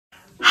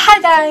Hi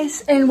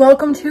guys, and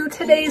welcome to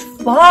today's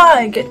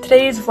vlog.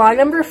 Today's vlog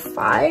number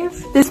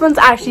 5. This one's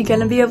actually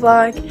gonna be a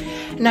vlog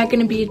and not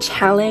gonna be a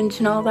challenge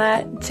and all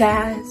that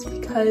jazz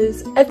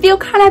because I feel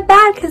kind of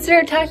bad because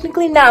they're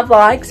technically not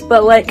vlogs,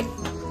 but like,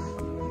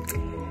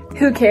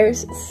 who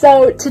cares?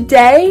 So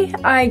today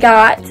I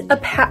got a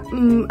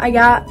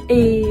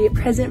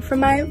present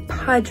from my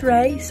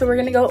padre, so we're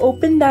gonna go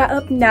open that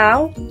up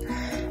now,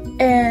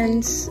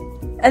 and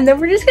then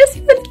we're just gonna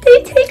see what the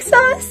day takes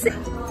us.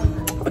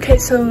 Okay,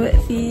 so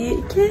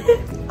the gift,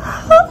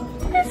 oh,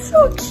 it's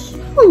so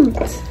cute.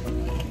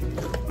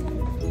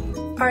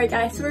 Alright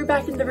guys, so we're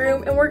back in the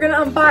room and we're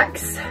gonna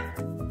unbox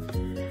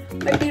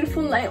my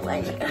beautiful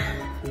nightlight.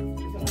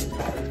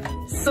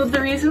 So the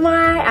reason why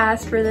I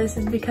asked for this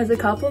is because a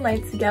couple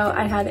nights ago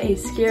I had a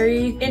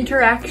scary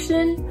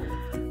interaction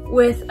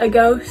with a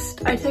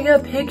ghost. I took a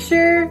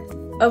picture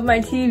of my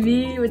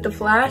TV with the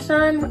flash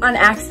on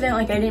accident.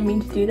 Like, I didn't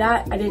mean to do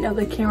that. I didn't know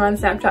the camera on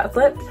Snapchat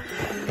flipped.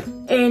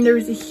 And there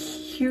was a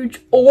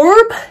huge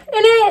orb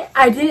in it.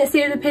 I didn't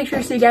save the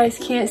picture so you guys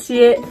can't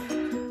see it.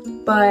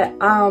 But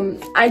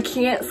I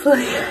can't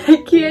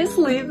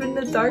sleep in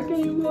the dark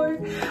anymore.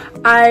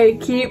 I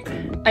keep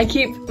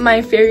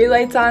my fairy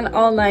lights on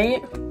all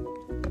night.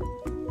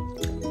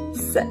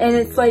 So, and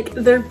it's like,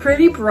 they're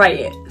pretty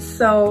bright.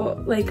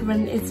 So like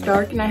when it's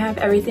dark and I have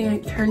everything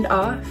like turned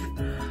off,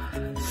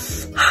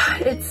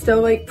 it's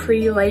still like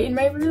pretty light in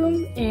my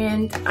room,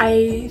 and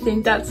I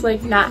think that's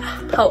like not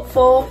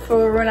helpful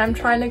for when I'm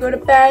trying to go to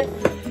bed.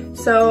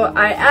 So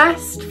I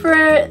asked for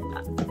it.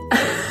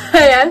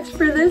 I asked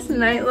for this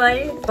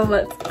nightlight. So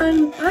let's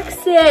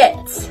unbox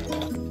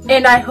it.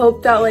 And I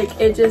hope that like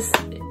it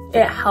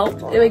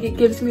helps. Like it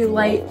gives me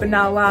light, but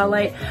not a lot of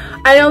light.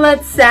 I know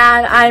that's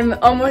sad. I'm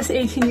almost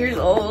 18 years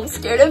old,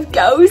 scared of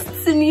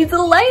ghosts, and needs a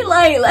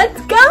light.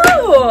 Let's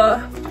go.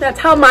 That's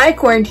how my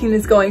quarantine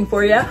is going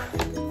for you.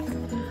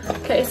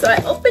 Okay, so I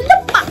opened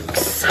the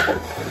box.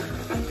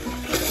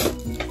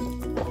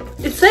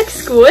 It's like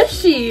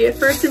squishy.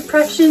 First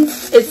impression,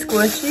 it's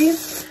squishy.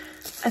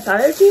 I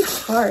thought it would be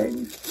hard.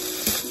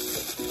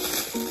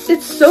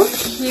 It's so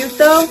cute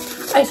though.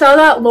 I saw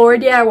that Laura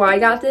DIY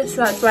got this,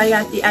 so that's why I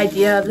got the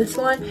idea of this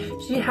one.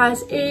 She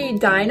has a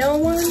dino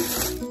one.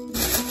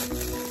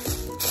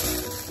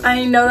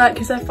 I know that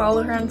because I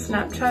follow her on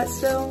Snapchat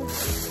still.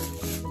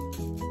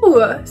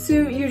 Ooh, so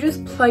you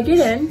just plug it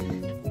in.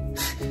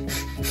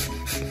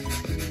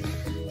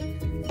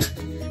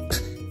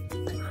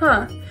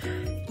 Huh.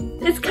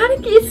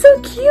 It's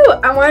so cute.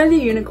 I wanted the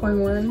unicorn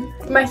one.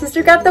 My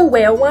sister got the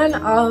whale one,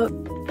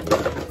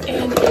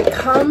 and it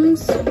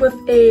comes with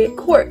a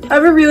cord. I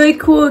have a really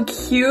cool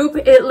cube.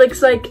 It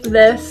looks like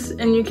this,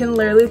 and you can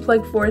literally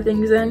plug 4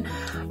 things in.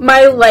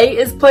 My light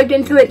is plugged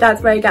into it.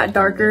 That's why it got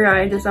darker.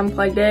 I just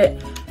unplugged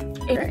it.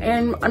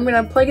 And I'm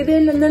gonna plug it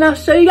in, and then I'll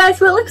show you guys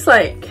what it looks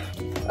like.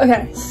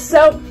 Okay,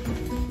 so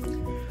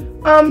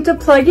to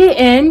plug it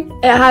in,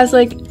 it has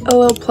like a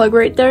little plug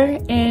right there,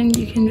 and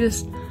you can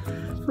just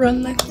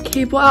run the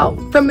cable out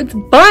from its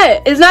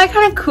butt. Isn't that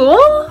kind of cool?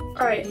 All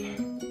right.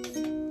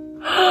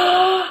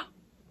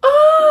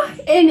 Oh,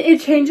 and it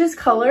changes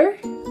color.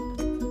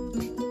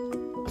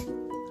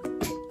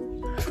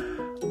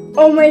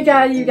 Oh my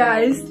god, you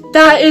guys,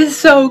 that is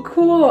so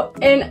cool.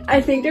 And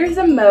I think there's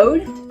a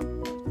mode.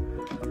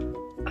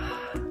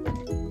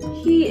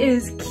 He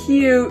is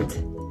cute.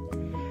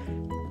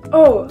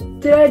 Oh,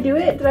 did I do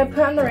it? Did I put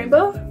on the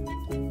rainbow?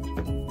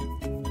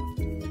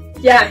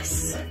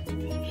 Yes.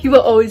 He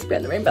will always be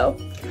on the rainbow.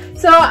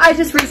 So I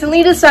just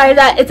recently decided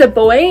that it's a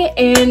boy,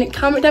 and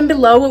comment down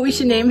below what we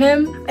should name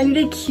him. I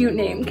need a cute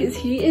name because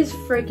he is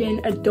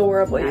freaking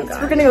adorable. You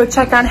guys. We're gonna go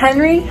check on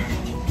Henry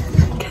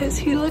because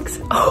he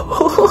looks,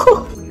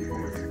 oh.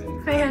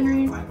 Hi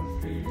Henry.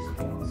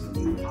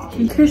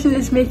 Christian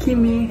is making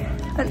me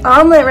an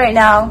omelet right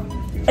now.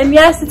 And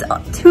yes, it's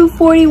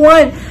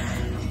 2:41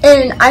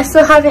 and I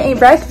still haven't ate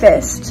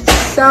breakfast.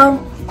 So,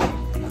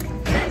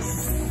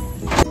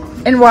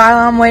 and while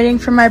I'm waiting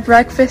for my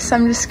breakfast,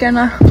 I'm just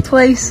gonna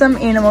play some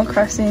Animal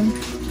Crossing.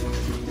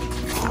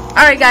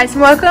 Alright guys,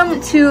 welcome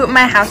to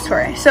my house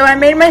tour. So I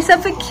made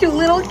myself a cute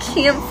little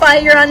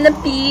campfire on the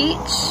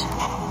beach.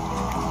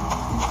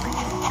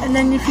 And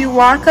then if you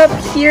walk up,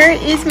 here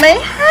is my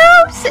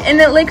house. And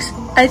it looks,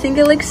 I think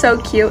it looks so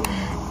cute.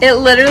 It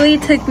literally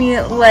took me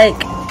like,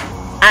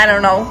 I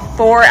don't know,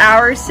 4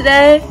 hours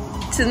today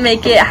to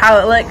make it how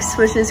it looks,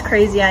 which is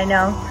crazy, I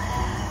know.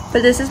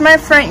 But this is my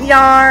front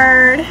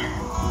yard.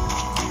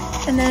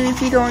 And then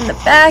if you go in the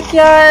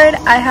backyard,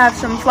 I have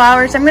some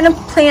flowers. I'm gonna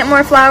plant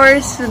more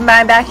flowers.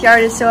 My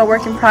backyard is still a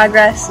work in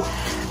progress.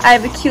 I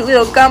have a cute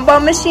little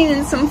gumball machine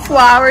and some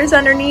flowers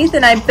underneath,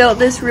 and I built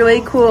this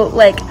really cool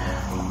like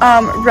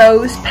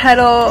rose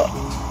petal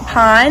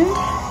pond.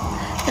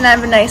 And I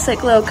have a nice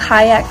like little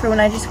kayak for when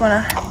I just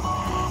wanna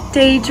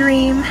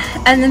daydream.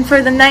 And then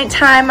for the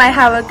nighttime, I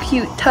have a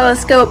cute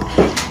telescope,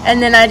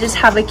 and then I just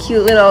have a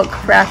cute little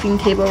crafting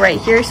table right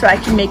here so I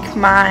can make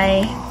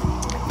my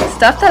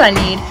stuff that I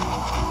need.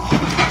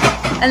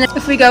 And then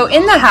if we go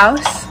in the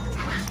house,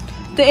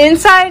 the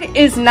inside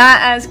is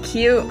not as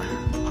cute.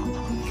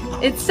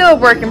 It's still a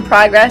work in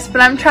progress,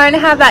 but I'm trying to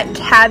have that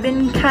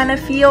cabin kind of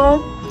feel.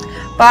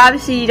 But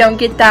obviously you don't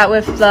get that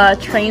with the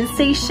train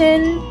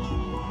station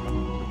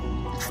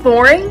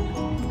flooring.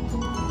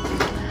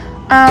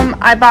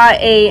 I bought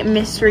a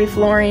mystery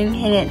flooring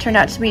and it turned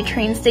out to be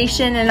train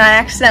station, and I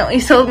accidentally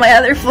sold my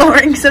other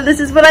flooring, so this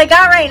is what I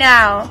got right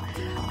now.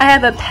 I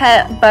have a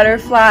pet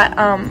butterfly,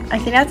 I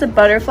think that's a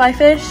butterfly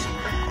fish.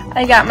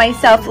 I got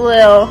myself a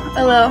little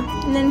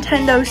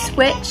Nintendo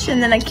Switch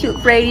and then a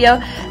cute radio.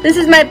 This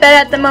is my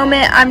bed at the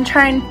moment.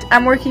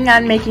 I'm working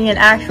on making an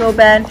actual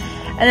bed.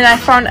 And then I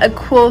found a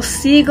cool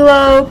sea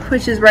globe,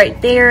 which is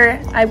right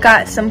there. I've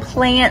got some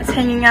plants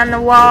hanging on the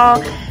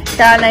wall.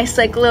 Got a nice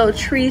like little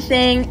tree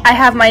thing. I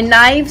have my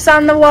knives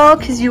on the wall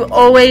because you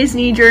always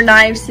need your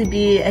knives to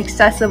be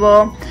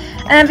accessible.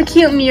 And I have a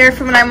cute mirror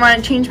for when I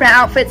want to change my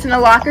outfits and a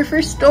locker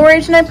for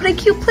storage, and I put a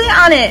cute plant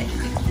on it.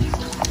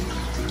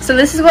 So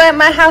this is what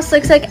my house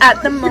looks like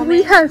at the moment.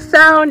 We have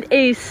found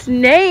a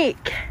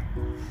snake.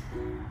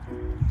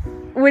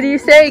 What do you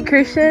say,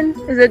 Christian?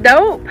 Is it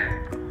dope?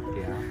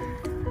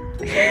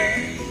 Yeah.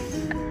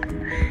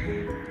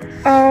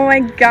 Oh my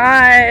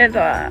god.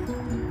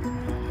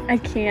 I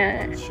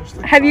can't.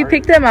 Have you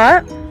picked them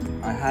up?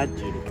 I had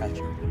to catch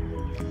him.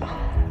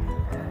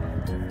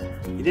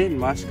 He didn't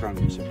muskrat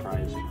me,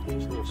 surprised. He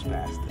was a little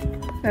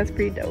spastic. That's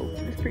pretty dope.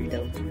 That's pretty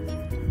dope.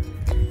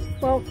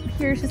 Well,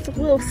 here's just a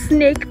little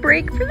snake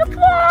break for the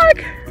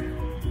vlog.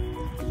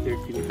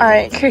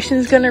 Alright,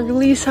 Christian's gonna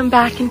release him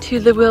back into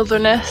the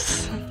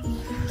wilderness.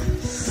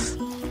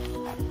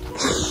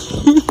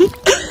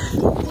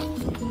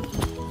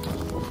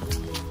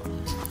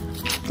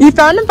 You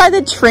found him by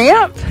the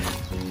tramp?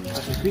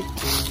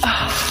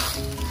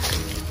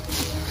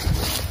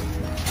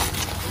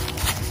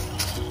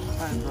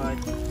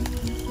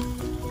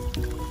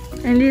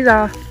 And he's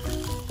off.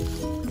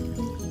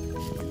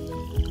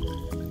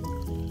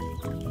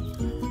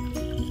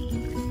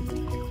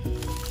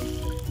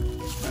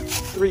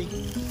 Three.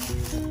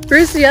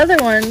 Where's the other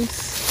ones?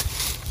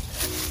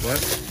 What?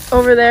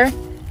 Over there.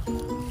 All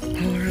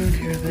around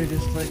here, they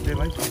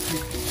like the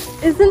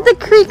creek. Isn't the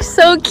creek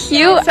so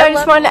cute? So I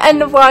just wanted to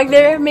end the vlog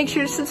there. Make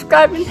sure to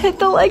subscribe and hit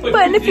the like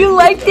button if you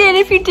liked it. And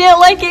if you didn't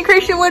like it,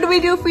 Christian, what do we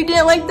do if we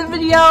didn't like the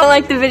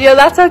video?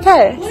 That's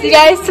okay. See you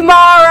guys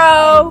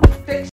tomorrow.